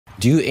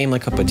Do you aim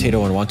like a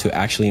potato and want to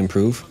actually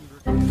improve?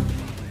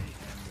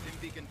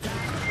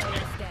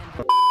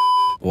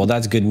 Well,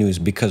 that's good news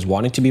because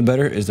wanting to be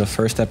better is the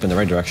first step in the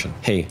right direction.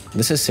 Hey,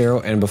 this is Sero,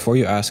 and before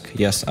you ask,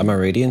 yes, I'm a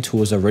Radiant who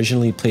was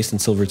originally placed in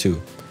Silver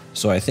 2.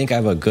 So I think I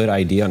have a good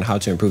idea on how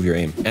to improve your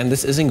aim. And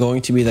this isn't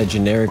going to be that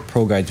generic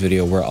pro guides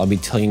video where I'll be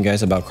telling you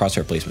guys about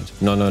crosshair placement.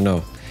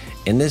 No.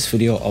 In this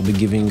video, I'll be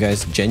giving you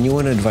guys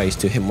genuine advice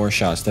to hit more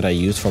shots that I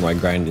use for my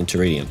grind into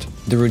Radiant.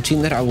 The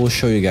routine that I will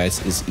show you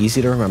guys is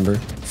easy to remember,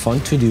 fun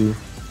to do,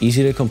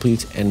 easy to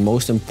complete, and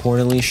most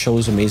importantly,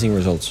 shows amazing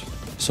results.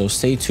 So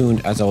stay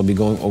tuned as I will be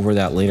going over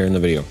that later in the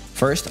video.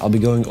 First, I'll be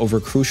going over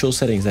crucial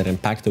settings that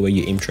impact the way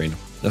you aim train.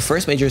 The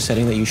first major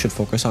setting that you should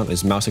focus on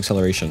is mouse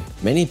acceleration.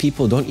 Many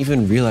people don't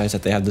even realize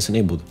that they have this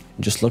enabled.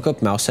 Just look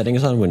up mouse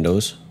settings on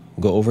Windows,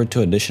 go over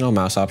to additional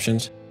mouse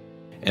options,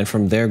 and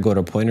from there go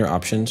to pointer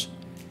options.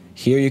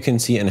 Here you can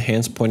see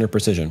enhanced pointer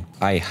precision.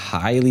 I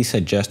highly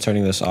suggest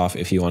turning this off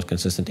if you want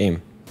consistent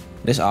aim.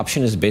 This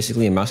option is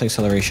basically a mouse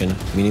acceleration,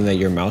 meaning that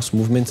your mouse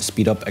movements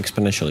speed up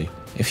exponentially.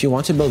 If you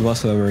want to build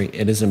muscle memory,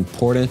 it is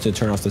important to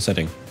turn off the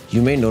setting.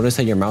 You may notice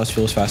that your mouse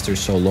feels faster,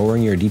 so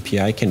lowering your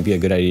DPI can be a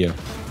good idea.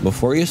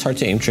 Before you start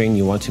to aim train,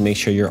 you want to make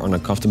sure you're on a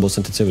comfortable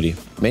sensitivity.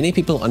 Many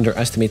people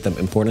underestimate the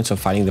importance of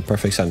finding the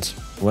perfect sense.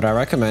 What I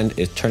recommend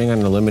is turning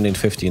on Eliminate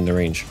 50 in the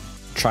range.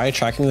 Try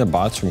tracking the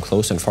bots from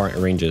close and far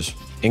ranges.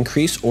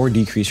 Increase or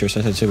decrease your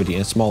sensitivity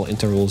in small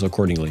intervals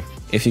accordingly.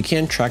 If you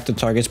can't track the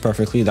targets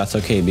perfectly, that's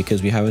okay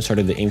because we haven't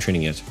started the aim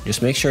training yet.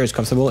 Just make sure it's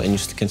comfortable and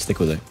you can stick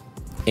with it.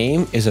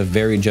 Aim is a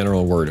very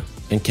general word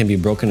and can be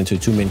broken into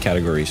two main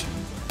categories: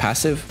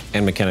 passive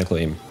and mechanical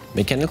aim.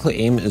 Mechanical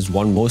aim is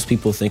one most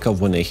people think of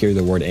when they hear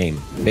the word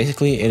aim.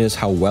 Basically, it is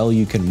how well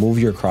you can move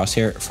your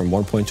crosshair from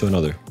one point to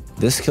another.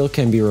 This skill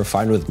can be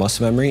refined with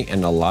muscle memory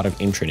and a lot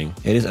of aim training.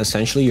 It is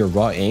essentially your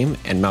raw aim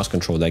and mouse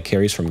control that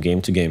carries from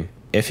game to game.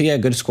 If you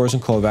get good scores in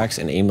Kovacs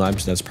and aim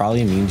labs, that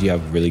probably means you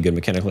have really good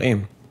mechanical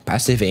aim.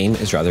 Passive aim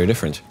is rather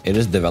different. It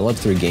is developed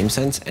through game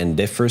sense and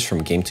differs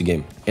from game to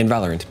game. In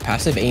Valorant,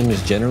 passive aim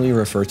is generally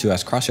referred to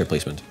as crosshair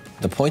placement.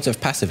 The point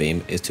of passive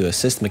aim is to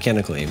assist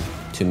mechanical aim,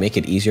 to make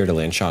it easier to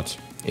land shots.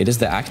 It is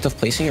the act of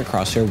placing your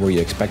crosshair where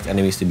you expect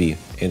enemies to be,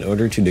 in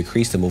order to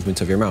decrease the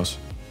movement of your mouse.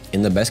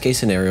 In the best case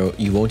scenario,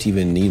 you won't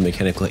even need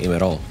mechanical aim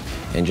at all,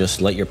 and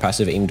just let your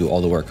passive aim do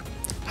all the work.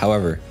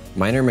 However,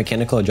 minor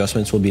mechanical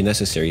adjustments will be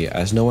necessary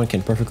as no one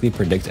can perfectly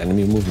predict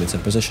enemy movements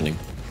and positioning.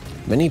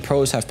 Many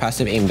pros have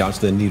passive aim down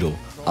to the needle,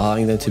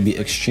 allowing them to be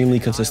extremely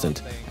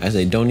consistent, as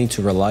they don't need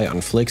to rely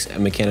on flicks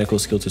and mechanical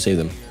skill to save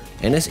them.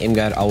 In this aim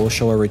guide, I will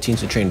show a routine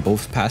to train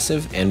both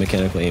passive and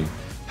mechanical aim.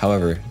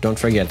 However, don't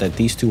forget that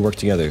these two work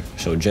together,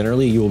 so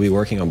generally you will be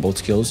working on both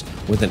skills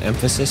with an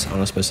emphasis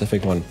on a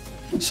specific one.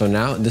 So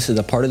now, this is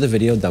the part of the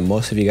video that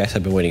most of you guys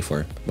have been waiting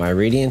for, my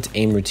Radiant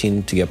aim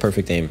routine to get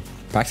perfect aim.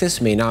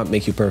 Practice may not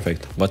make you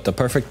perfect, but the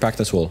perfect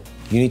practice will.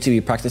 You need to be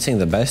practicing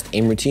the best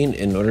aim routine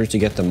in order to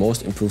get the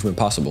most improvement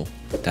possible.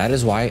 That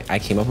is why I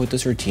came up with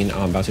this routine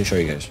I'm about to show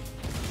you guys.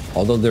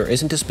 Although there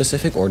isn't a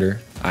specific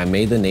order, I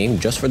made the name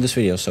just for this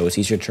video so it's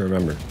easier to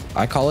remember.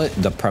 I call it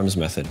the P.R.E.M.S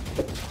Method.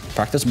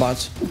 Practice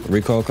bots,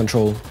 recoil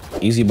control,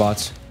 easy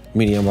bots,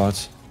 medium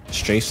bots,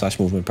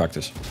 strafe/movement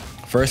practice.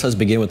 First, let's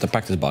begin with the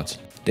practice bots.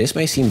 This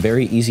may seem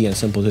very easy and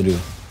simple to do.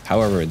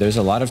 However, there's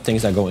a lot of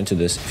things that go into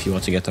this if you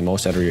want to get the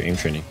most out of your aim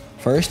training.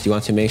 First, you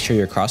want to make sure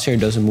your crosshair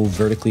doesn't move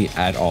vertically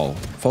at all.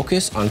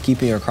 Focus on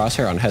keeping your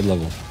crosshair on head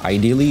level.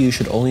 Ideally, you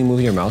should only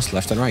move your mouse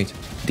left and right.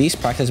 These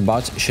practice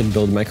bots should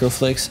build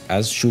microflicks,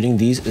 as shooting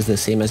these is the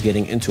same as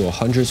getting into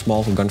 100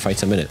 small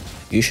gunfights a minute.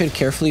 You should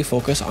carefully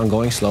focus on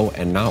going slow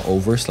and not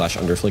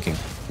over/under flicking.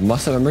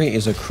 Muscle memory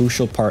is a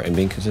crucial part in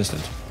being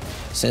consistent.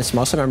 Since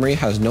muscle memory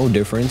has no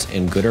difference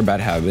in good or bad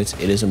habits,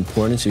 it is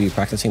important to be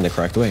practicing the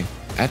correct way.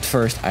 At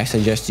first, I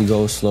suggest you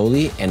go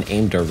slowly and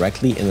aim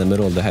directly in the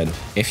middle of the head.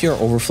 If you're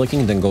over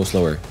flicking, then go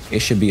slower. It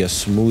should be a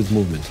smooth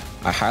movement.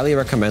 I highly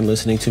recommend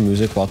listening to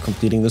music while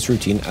completing this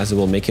routine as it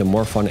will make it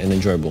more fun and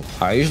enjoyable.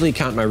 I usually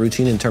count my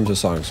routine in terms of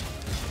songs.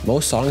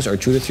 Most songs are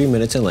 2 to 3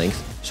 minutes in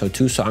length, so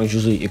 2 songs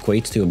usually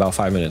equates to about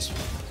 5 minutes.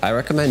 I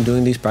recommend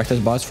doing these practice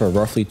bots for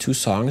roughly 2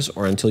 songs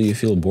or until you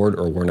feel bored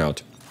or worn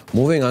out.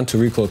 Moving on to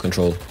recoil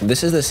control.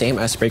 This is the same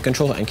as spray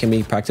control and can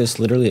be practiced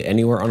literally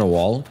anywhere on a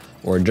wall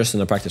or just in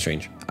the practice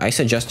range. I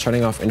suggest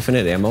turning off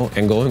infinite ammo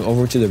and going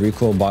over to the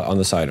recoil bot on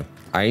the side.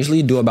 I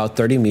usually do about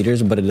 30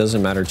 meters, but it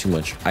doesn't matter too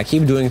much. I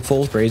keep doing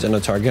full sprays on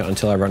the target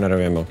until I run out of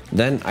ammo.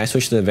 Then I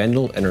switch to the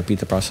Vandal and repeat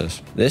the process.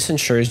 This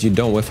ensures you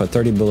don't whiff a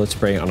 30 bullet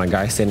spray on a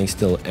guy standing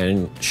still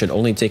and should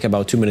only take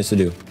about 2 minutes to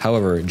do.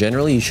 However,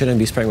 generally you shouldn't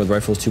be spraying with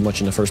rifles too much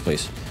in the first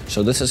place.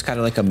 So this is kind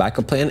of like a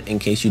backup plan in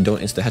case you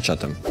don't insta headshot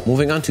them.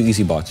 Moving on to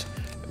easy bots.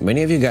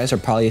 Many of you guys are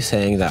probably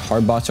saying that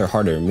hard bots are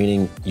harder,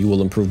 meaning you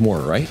will improve more,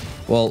 right?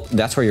 Well,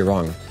 that's where you're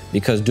wrong.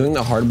 Because doing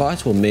the hard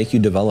bots will make you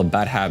develop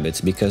bad habits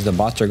because the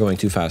bots are going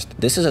too fast.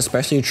 This is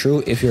especially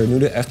true if you're new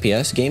to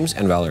FPS games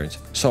and Valorant.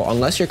 So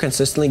unless you're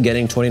consistently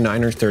getting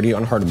 29 or 30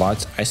 on hard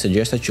bots, I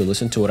suggest that you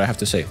listen to what I have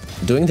to say.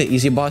 Doing the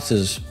easy bots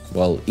is,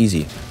 well,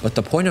 easy. But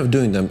the point of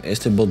doing them is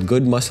to build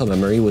good muscle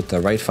memory with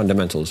the right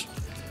fundamentals.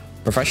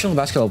 Professional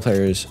basketball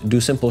players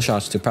do simple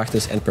shots to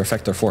practice and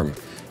perfect their form.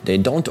 They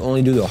don't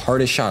only do the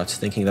hardest shots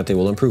thinking that they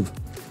will improve.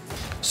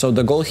 So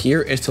the goal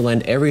here is to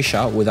land every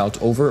shot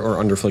without over or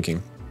under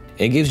flicking.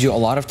 It gives you a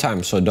lot of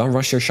time, so don't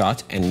rush your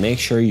shot and make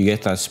sure you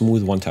get that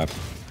smooth one tap.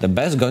 The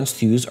best guns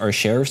to use are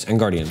Sheriffs and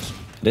Guardians.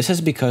 This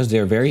is because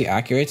they're very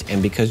accurate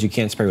and because you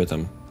can't spray with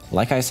them.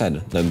 Like I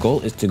said, the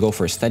goal is to go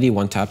for steady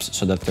one taps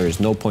so that there is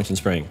no point in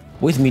spraying.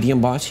 With medium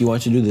bots, you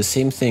want to do the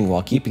same thing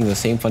while keeping the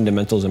same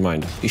fundamentals in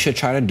mind. You should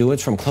try to do it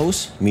from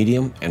close,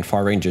 medium, and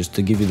far ranges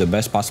to give you the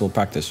best possible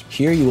practice.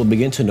 Here you will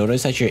begin to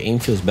notice that your aim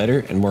feels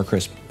better and more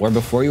crisp. Where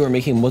before you were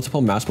making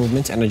multiple mouse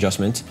movements and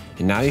adjustments,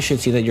 and now you should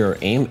see that your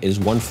aim is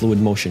one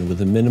fluid motion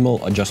with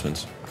minimal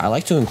adjustments. I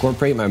like to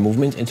incorporate my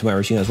movement into my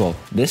routine as well.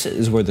 This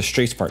is where the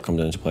straights part comes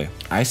into play.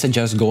 I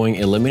suggest going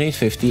eliminate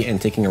 50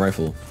 and taking a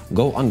rifle.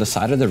 Go on the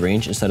side of the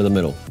range instead of the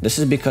middle. This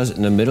is because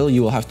in the middle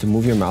you will have to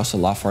move your mouse a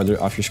lot farther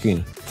off your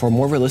screen. For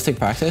more realistic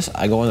practice,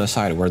 I go on the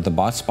side where the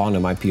bots spawn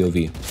in my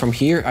POV. From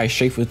here, I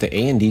strafe with the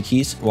A and D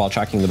keys while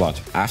tracking the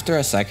bot. After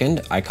a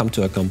second, I come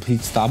to a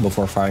complete stop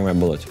before firing my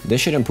bullet.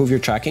 This should improve your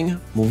tracking,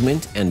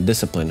 movement, and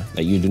discipline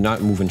that you do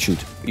not move and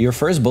shoot. Your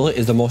first bullet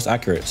is the most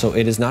accurate, so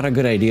it is not a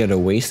good idea to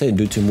waste it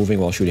due to moving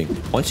while shooting.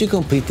 Once you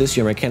complete this,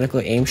 your mechanical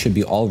aim should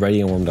be all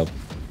ready and warmed up.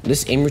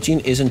 This aim routine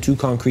isn't too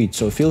concrete,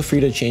 so feel free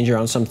to change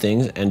around some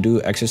things and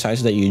do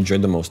exercises that you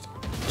dread the most.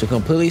 To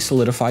completely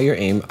solidify your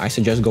aim, I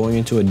suggest going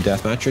into a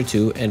deathmatch or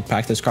two and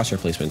practice crosshair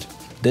placement.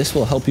 This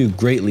will help you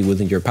greatly with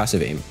your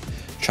passive aim.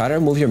 Try to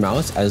move your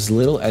mouse as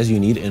little as you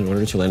need in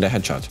order to land a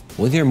headshot.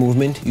 With your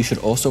movement, you should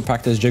also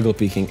practice jiggle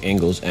peeking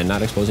angles and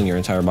not exposing your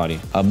entire body.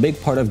 A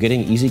big part of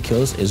getting easy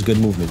kills is good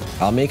movement.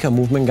 I'll make a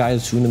movement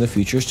guide soon in the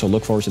future, so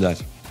look forward to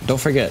that.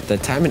 Don't forget, the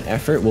time and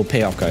effort will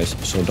pay off, guys,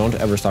 so don't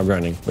ever stop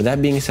grinding. With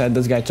that being said,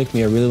 this guide took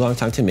me a really long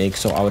time to make,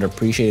 so I would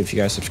appreciate if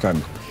you guys subscribe.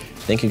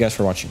 Thank you guys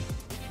for watching.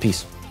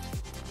 Peace.